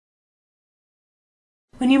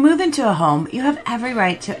When you move into a home, you have every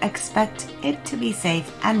right to expect it to be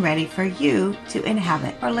safe and ready for you to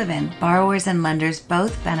inhabit or live in. Borrowers and lenders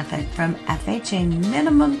both benefit from FHA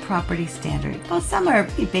minimum property standards. While some are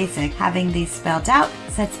pretty basic, having these spelled out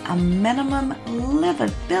sets a minimum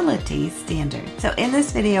livability standard. So in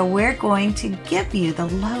this video, we're going to give you the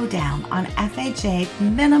lowdown on FHA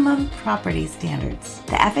minimum property standards.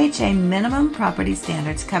 The FHA minimum property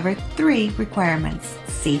standards cover 3 requirements: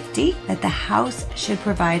 safety, that the house should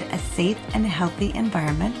provide a safe and healthy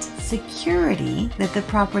environment; security, that the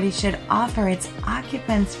property should offer its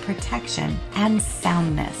occupants protection; and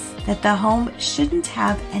soundness, that the home shouldn't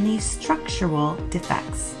have any structural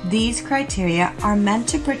defects. These criteria are meant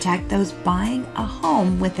to protect those buying a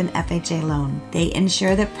home with an FHA loan. They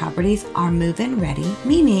ensure that properties are move-in ready,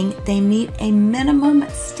 meaning they meet a minimum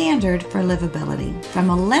standard for livability. From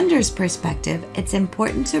a lender's perspective, it's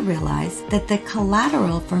important to realize that the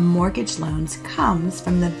collateral for mortgage loans comes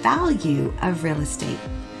from the value of real estate.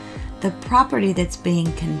 The property that's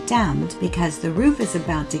being condemned because the roof is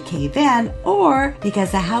about to cave in or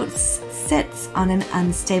because the house sits on an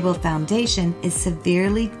unstable foundation is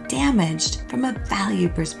severely damaged from a value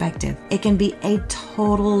perspective. It can be a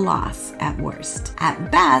total loss at worst.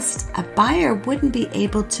 At best, a buyer wouldn't be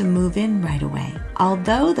able to move in right away.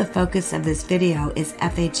 Although the focus of this video is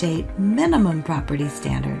FHA minimum property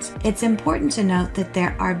standards, it's important to note that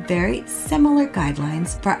there are very similar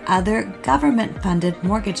guidelines for other government-funded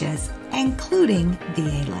mortgages, including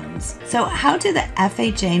VA loans. So how do the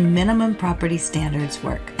FHA minimum property standards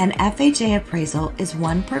work? An FHA appraisal is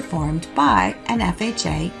one performed by an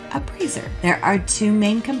FHA appraiser. There are 2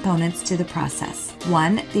 main components to the process.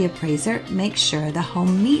 1, the appraiser makes sure the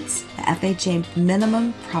home meets the FHA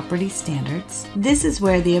minimum property standards. This is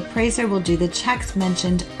where the appraiser will do the checks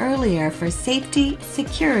mentioned earlier for safety,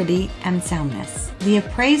 security, and soundness. The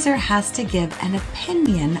appraiser has to give an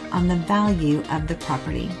opinion on the value of the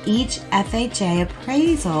property. Each FHA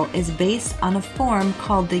appraisal is based on a form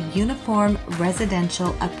called the Uniform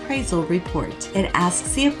Residential Appraisal Report. It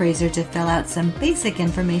asks the appraiser to fill out some basic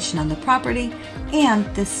information on the property and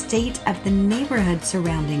the state of the neighborhood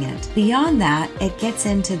surrounding it. Beyond that, it gets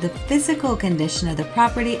into the physical condition of the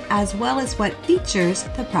property as well as what features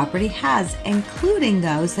the property has, including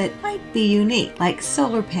those that might be unique, like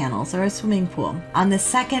solar panels or a swimming pool. On the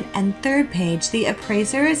 2nd and 3rd page, the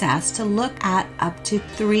appraiser is asked to look at up to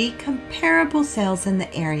 3 comparable sales in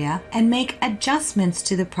the area and make adjustments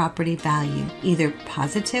to the property value, either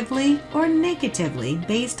positively or negatively,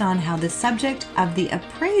 based on how the subject of the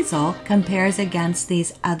appraisal compares against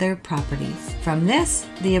these other properties. From this,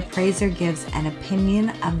 the appraiser gives an opinion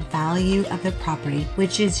of value of the property,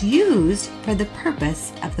 which is used for the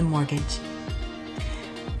purpose of the mortgage.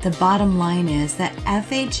 The bottom line is that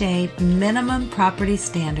FHA minimum property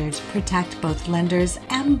standards protect both lenders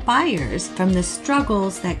and buyers from the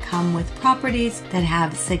struggles that come with properties that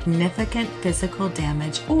have significant physical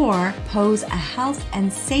damage or pose a health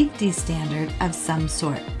and safety standard of some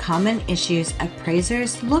sort. Common issues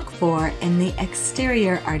appraisers look for in the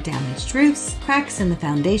exterior are damaged roofs, cracks in the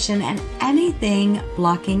foundation, and anything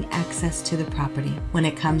blocking access to the property. When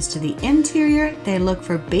it comes to the interior, they look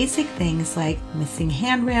for basic things like missing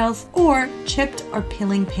handrails or chipped or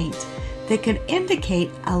peeling paint that could indicate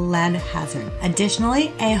a lead hazard.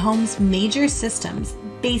 Additionally, a home's major systems,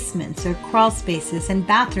 basements or crawl spaces, and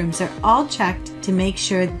bathrooms are all checked to make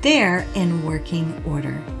sure they're in working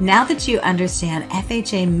order. Now that you understand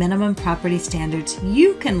FHA minimum property standards,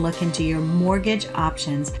 you can look into your mortgage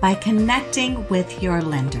options by connecting with your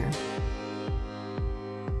lender.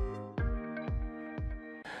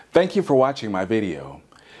 Thank you for watching my video.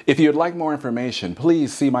 If you'd like more information,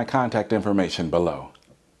 please see my contact information below.